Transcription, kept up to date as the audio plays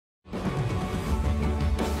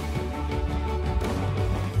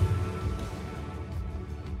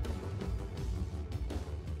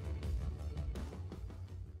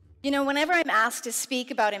You know, whenever I'm asked to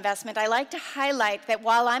speak about investment, I like to highlight that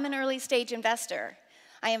while I'm an early stage investor,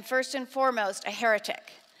 I am first and foremost a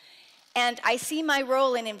heretic. And I see my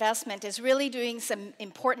role in investment as really doing some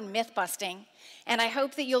important myth busting, and I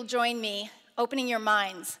hope that you'll join me opening your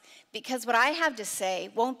minds, because what I have to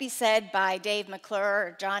say won't be said by Dave McClure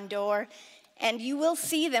or John Doerr, and you will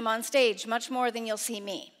see them on stage much more than you'll see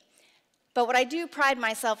me. But what I do pride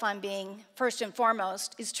myself on being, first and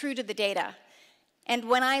foremost, is true to the data. And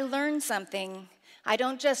when I learn something, I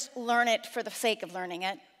don't just learn it for the sake of learning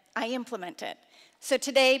it, I implement it. So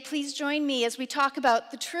today, please join me as we talk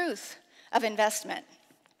about the truth of investment.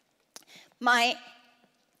 My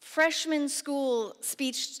freshman school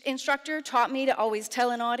speech instructor taught me to always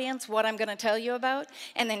tell an audience what I'm going to tell you about,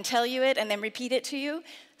 and then tell you it, and then repeat it to you.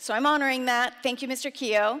 So I'm honoring that. Thank you, Mr.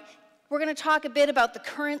 Keogh. We're going to talk a bit about the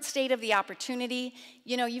current state of the opportunity.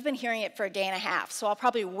 You know, you've been hearing it for a day and a half, so I'll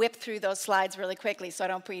probably whip through those slides really quickly so I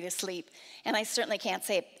don't put you to sleep. And I certainly can't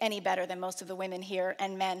say it any better than most of the women here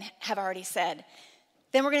and men have already said.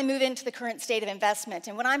 Then we're going to move into the current state of investment.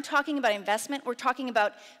 And when I'm talking about investment, we're talking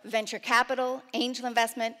about venture capital, angel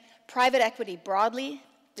investment, private equity broadly.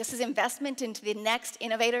 This is investment into the next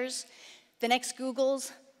innovators, the next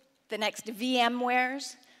Googles, the next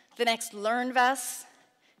VMwares, the next LearnVests.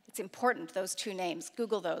 It's important, those two names.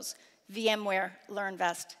 Google those, VMware,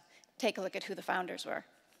 LearnVest. Take a look at who the founders were.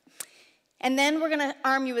 And then we're going to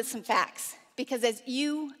arm you with some facts, because as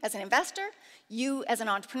you as an investor, you as an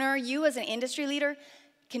entrepreneur, you as an industry leader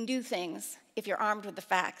can do things if you're armed with the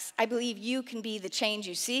facts. I believe you can be the change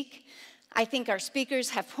you seek. I think our speakers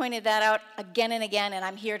have pointed that out again and again, and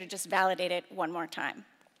I'm here to just validate it one more time.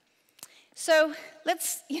 So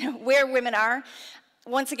let's, where women are.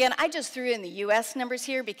 Once again, I just threw in the US numbers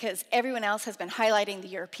here because everyone else has been highlighting the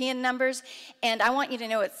European numbers, and I want you to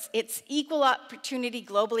know it's equal opportunity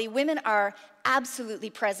globally. Women are absolutely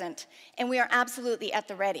present, and we are absolutely at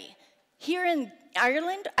the ready. Here in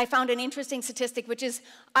Ireland, I found an interesting statistic, which is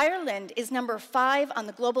Ireland is number 5 on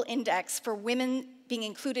the global index for women being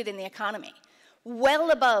included in the economy, well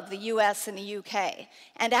above the US and the UK.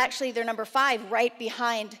 And actually, they're number 5 right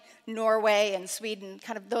behind Norway and Sweden,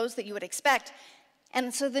 kind of those that you would expect.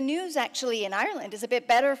 And so the news actually in Ireland is a bit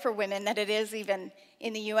better for women than it is even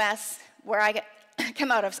in the US, where I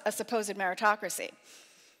come out of a supposed meritocracy.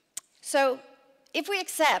 So if we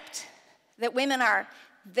accept that women are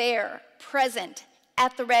there, present,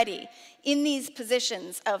 at the ready, in these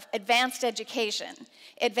positions of advanced education,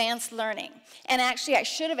 advanced learning, and actually I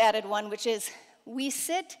should have added one, which is we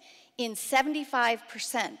sit in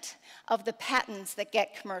 75% of the patents that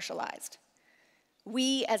get commercialized.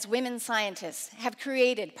 We, as women scientists, have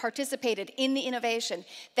participated in the innovation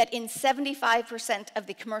that in 75% of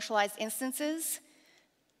the commercialized instances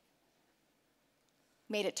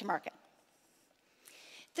made it to market.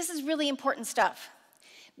 This is really important stuff.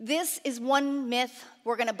 This is one myth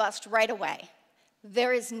we're going to bust right away.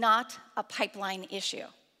 There is not a pipeline issue.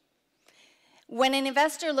 When an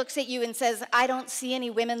investor looks at you and says, I don't see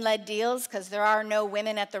any women-led deals because there are no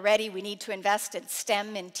women at the ready, we need to invest in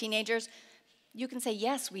STEM and teenagers, you can say,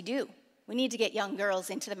 yes, we do. We need to get young girls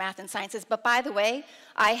into the math and sciences. But by the way,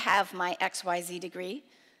 I have my XYZ degree,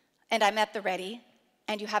 and I'm at the ready,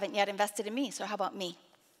 and you haven't yet invested in me, so how about me?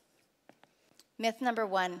 Myth number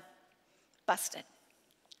 1, busted.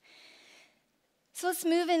 So let's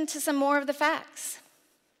move into some more of the facts.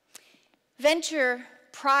 Venture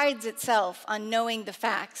prides itself on knowing the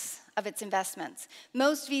facts of its investments.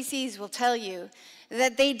 Most VCs will tell you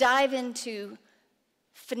that they dive into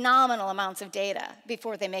phenomenal amounts of data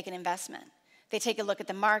before they make an investment. They take a look at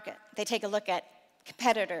the market. They take a look at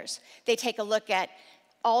competitors. They take a look at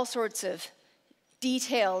all sorts of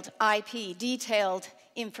detailed IP, detailed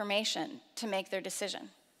information to make their decision.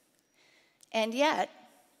 And yet,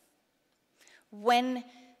 when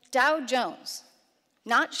Dow Jones,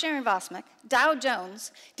 not Sharon Vosmek, Dow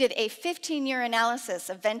Jones did a 15-year analysis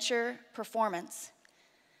of venture performance,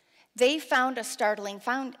 they found a startling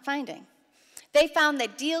finding. They found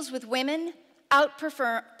that deals with women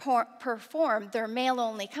outperform their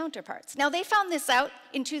male-only counterparts. Now, they found this out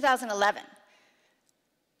in 2011.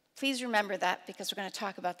 Please remember that, because we're going to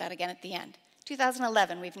talk about that again at the end.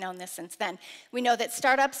 2011, we've known this since then. We know that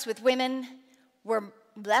startups with women were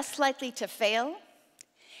less likely to fail.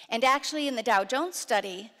 And actually, in the Dow Jones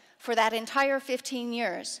study, for that entire 15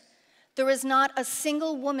 years, there was not a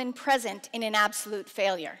single woman present in an absolute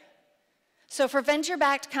failure. So for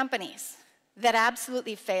venture-backed companies that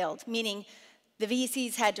absolutely failed, meaning the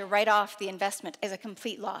VCs had to write off the investment as a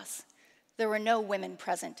complete loss, there were no women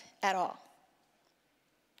present at all.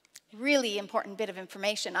 Really important bit of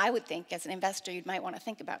information, I would think, as an investor, you might want to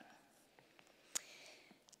think about.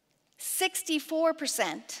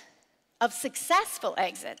 64% of successful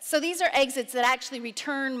exits, so these are exits that actually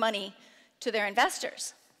return money to their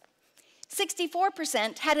investors,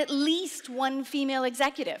 64% had at least one female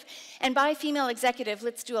executive. And by female executive,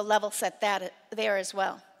 let's do a level set that there as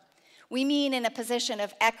well. We mean in a position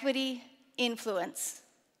of equity, influence.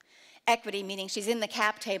 Equity meaning she's in the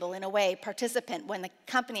cap table in a way, participant. When the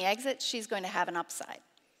company exits, she's going to have an upside.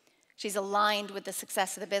 She's aligned with the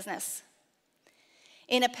success of the business.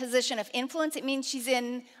 In a position of influence, it means she's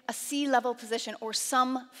in a C-level position or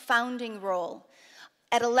some founding role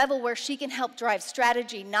at a level where she can help drive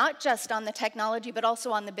strategy, not just on the technology, but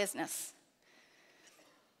also on the business.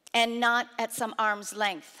 And not at some arm's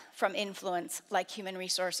length from influence like human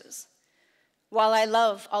resources. While I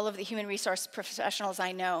love all of the human resource professionals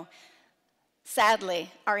I know,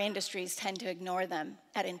 sadly, our industries tend to ignore them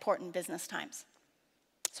at important business times.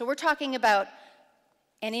 So we're talking about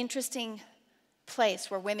an interesting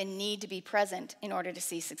place where women need to be present in order to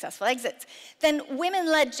see successful exits. Then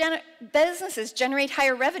women-led businesses generate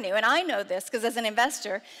higher revenue, and I know this because as an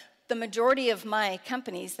investor, the majority of my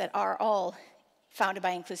companies that are all founded by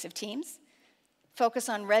inclusive teams focus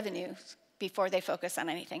on revenue before they focus on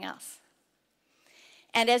anything else.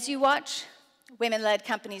 And as you watch women-led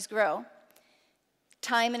companies grow,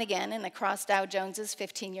 time and again, and across Dow Jones's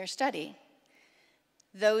 15-year study,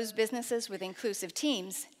 those businesses with inclusive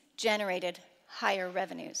teams generated higher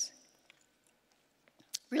revenues.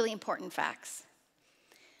 Really important facts.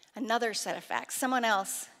 Another set of facts. Someone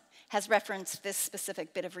else has referenced this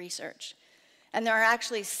specific bit of research. And there are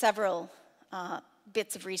actually several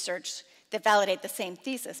bits of research that validate the same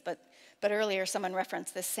thesis, but earlier someone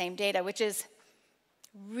referenced this same data, which is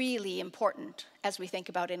really important as we think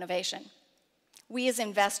about innovation. We as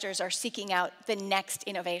investors are seeking out the next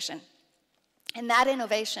innovation. And that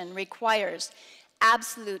innovation requires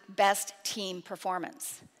absolute best team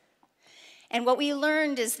performance. And what we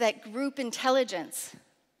learned is that group intelligence,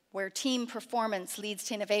 where team performance leads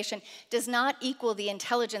to innovation, does not equal the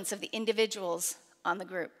intelligence of the individuals on the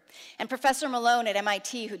group. And Professor Malone at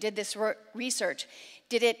MIT, who did this research,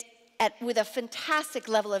 did it with a fantastic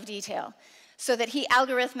level of detail, so that he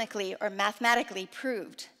algorithmically or mathematically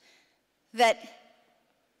proved that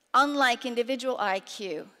unlike individual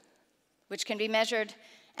IQ, which can be measured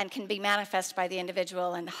and can be manifest by the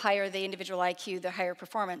individual, and the higher the individual IQ, the higher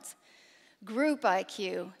performance. Group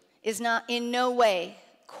IQ is not in no way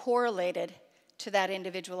correlated to that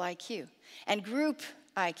individual IQ. And group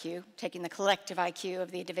IQ, taking the collective IQ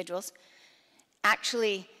of the individuals,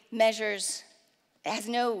 actually has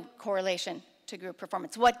no correlation to group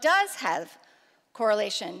performance. What does have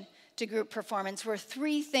correlation to group performance were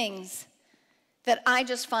three things that I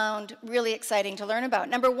just found really exciting to learn about.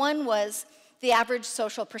 Number one was the average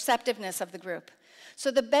social perceptiveness of the group.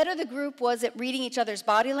 So the better the group was at reading each other's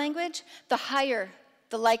body language, the higher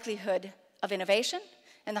the likelihood of innovation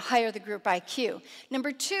and the higher the group IQ.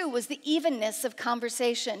 Number two was the evenness of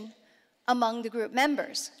conversation among the group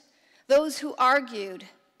members. Those who argued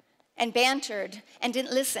and bantered and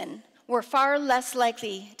didn't listen were far less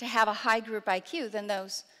likely to have a high group IQ than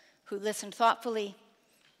those who listened thoughtfully,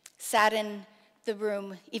 sat in the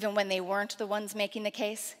room even when they weren't the ones making the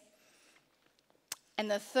case. And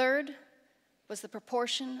the third was the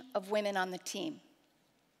proportion of women on the team.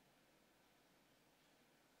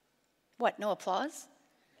 What, no applause?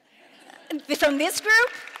 From this group?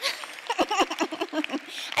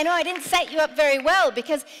 I know I didn't set you up very well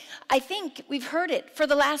because I think we've heard it for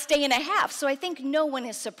the last day and a half, so I think no one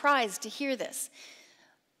is surprised to hear this.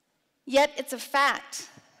 Yet it's a fact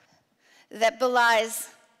that belies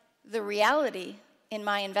the reality in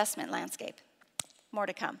my investment landscape. More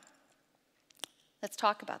to come. Let's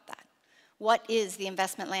talk about that. What is the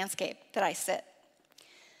investment landscape that I sit?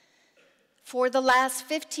 For the last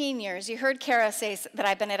 15 years, you heard Kara say that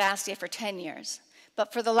I've been at Astia for 10 years,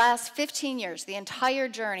 but for the last 15 years, the entire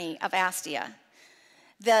journey of Astia,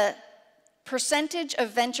 the percentage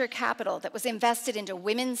of venture capital that was invested into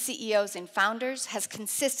women CEOs and founders has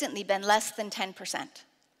consistently been less than 10%.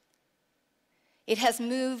 It has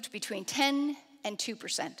moved between 10 and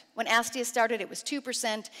 2%. When Astia started, it was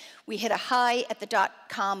 2%. We hit a high at the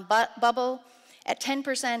dot-com bubble at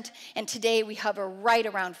 10%, and today we hover right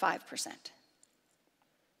around 5%.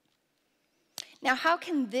 Now, how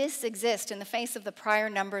can this exist in the face of the prior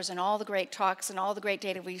numbers and all the great talks and all the great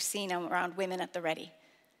data we've seen around women at the ready?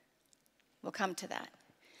 We'll come to that.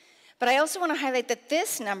 But I also want to highlight that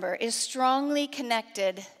this number is strongly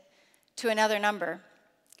connected to another number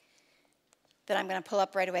that I'm going to pull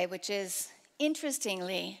up right away, which is,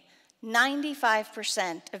 interestingly,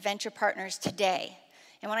 95% of venture partners today,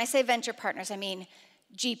 and when I say venture partners, I mean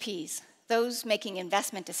GPs, those making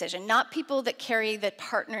investment decision, not people that carry the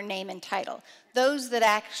partner name and title, those that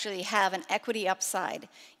actually have an equity upside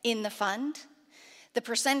in the fund,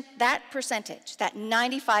 that percentage, that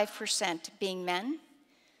 95% being men,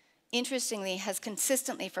 interestingly, has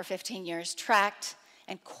consistently for 15 years tracked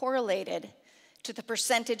and correlated to the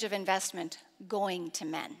percentage of investment going to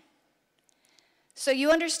men. So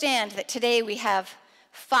you understand that today we have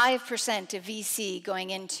 5% of VC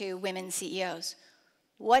going into women CEOs.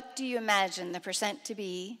 What do you imagine the percent to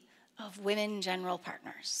be of women general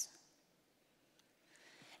partners?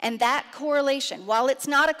 And that correlation, while it's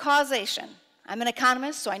not a causation, I'm an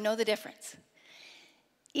economist, so I know the difference,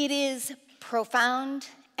 it is profound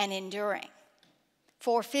and enduring.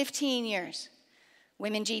 For 15 years,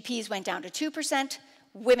 women GPs went down to 2%,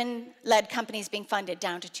 women-led companies being funded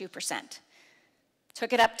down to 2%.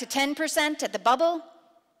 Took it up to 10% at the bubble.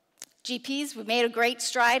 GPs, we made a great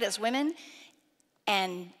stride as women,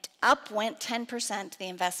 and up went 10% the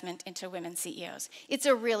investment into women CEOs. It's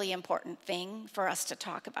a really important thing for us to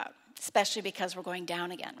talk about, especially because we're going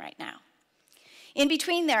down again right now. In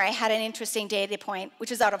between there, I had an interesting data point,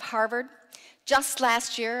 which is out of Harvard. Just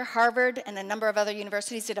last year, Harvard and a number of other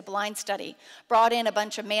universities did a blind study, brought in a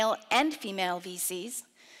bunch of male and female VCs,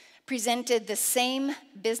 presented the same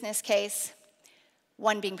business case,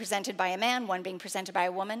 one being presented by a man, one being presented by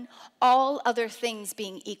a woman, all other things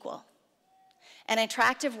being equal. An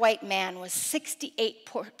attractive white man was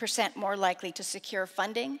 68% more likely to secure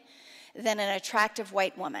funding than an attractive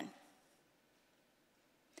white woman.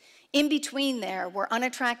 In between there were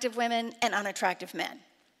unattractive women and unattractive men.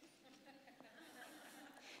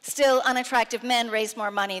 Still, unattractive men raised more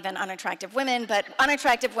money than unattractive women, but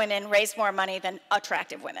unattractive women raised more money than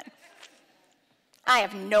attractive women. I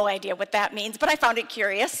have no idea what that means, but I found it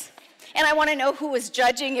curious. And I want to know who was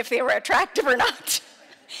judging if they were attractive or not.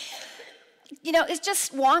 You know, it's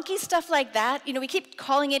just wonky stuff like that. You know, we keep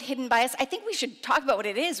calling it hidden bias. I think we should talk about what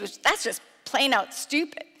it is, which that's just plain out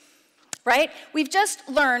stupid, right? We've just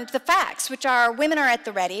learned the facts, which are women are at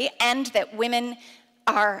the ready and that women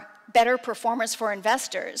are better performers for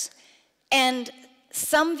investors. And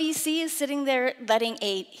some VC is sitting there letting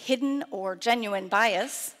a hidden or genuine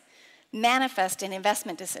bias manifest in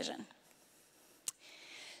investment decision.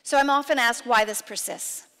 So I'm often asked why this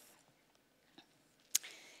persists.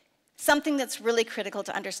 Something that's really critical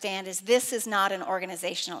to understand is this is not an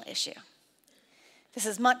organizational issue. This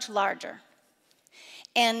is much larger.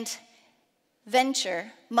 And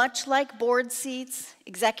venture, much like board seats,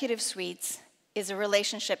 executive suites, is a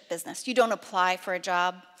relationship business. You don't apply for a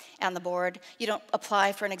job on the board, you don't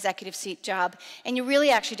apply for an executive seat job, and you really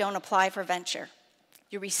actually don't apply for venture.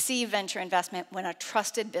 You receive venture investment when a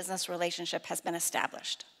trusted business relationship has been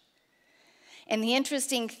established. And the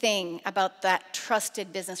interesting thing about that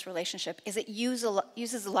trusted business relationship is it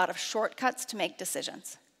uses a lot of shortcuts to make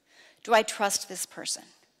decisions. Do I trust this person?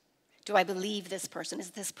 Do I believe this person?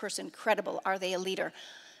 Is this person credible? Are they a leader?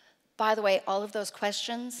 By the way, all of those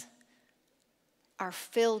questions are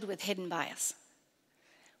filled with hidden bias.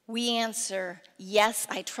 We answer, yes,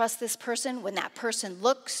 I trust this person when that person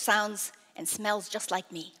looks, sounds, and smells just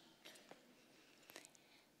like me.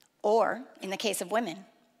 Or, in the case of women,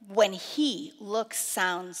 when he looks,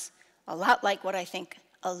 sounds a lot like what I think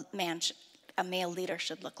a male leader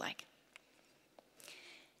should look like.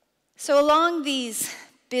 So along these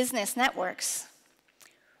business networks,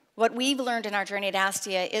 what we've learned in our journey at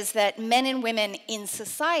Astia is that men and women in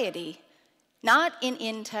society, not in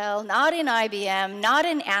Intel, not in IBM, not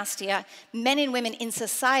in Astia, men and women in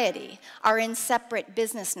society are in separate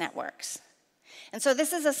business networks. And so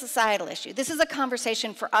this is a societal issue. This is a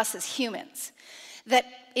conversation for us as humans, that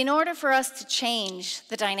in order for us to change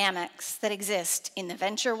the dynamics that exist in the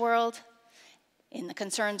venture world, in the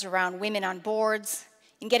concerns around women on boards,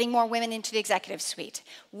 in getting more women into the executive suite,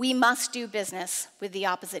 we must do business with the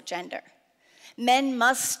opposite gender. Men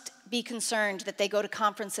must be concerned that they go to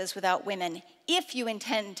conferences without women if you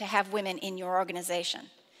intend to have women in your organization.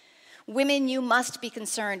 Women, you must be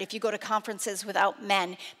concerned if you go to conferences without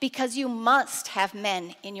men because you must have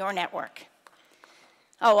men in your network.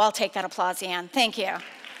 Oh, I'll take that applause, Anne. Thank you.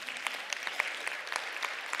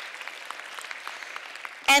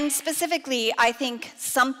 And specifically, I think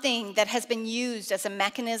something that has been used as a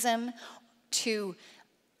mechanism to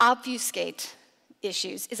obfuscate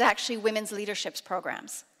issues is actually women's leadership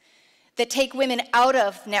programs that take women out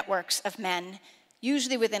of networks of men,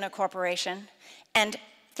 usually within a corporation, and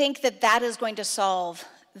think that that is going to solve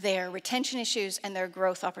their retention issues and their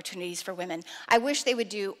growth opportunities for women. I wish they would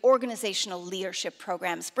do organizational leadership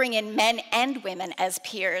programs, bring in men and women as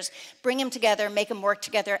peers, bring them together, make them work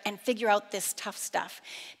together, and figure out this tough stuff.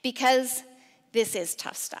 Because this is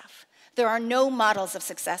tough stuff. There are no models of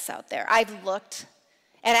success out there. I've looked.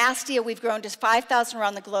 At Astia, we've grown to 5,000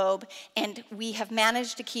 around the globe, and we have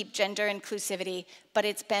managed to keep gender inclusivity, but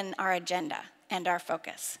it's been our agenda and our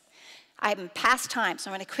focus. I'm past time,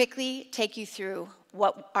 so I'm going to quickly take you through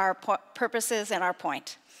what our purpose is and our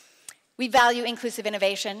point. We value inclusive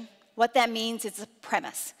innovation. What that means is a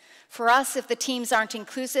premise. For us, if the teams aren't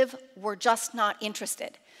inclusive, we're just not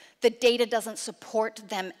interested. The data doesn't support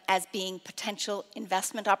them as being potential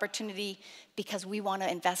investment opportunity because we want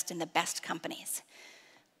to invest in the best companies.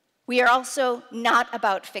 We are also not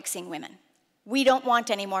about fixing women. We don't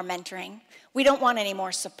want any more mentoring. We don't want any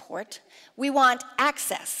more support. We want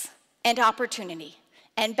access and opportunity.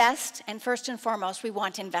 And best, and first and foremost, we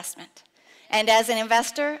want investment. And as an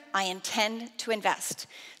investor, I intend to invest.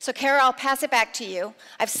 So Kara, I'll pass it back to you.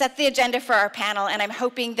 I've set the agenda for our panel, and I'm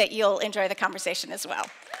hoping that you'll enjoy the conversation as well.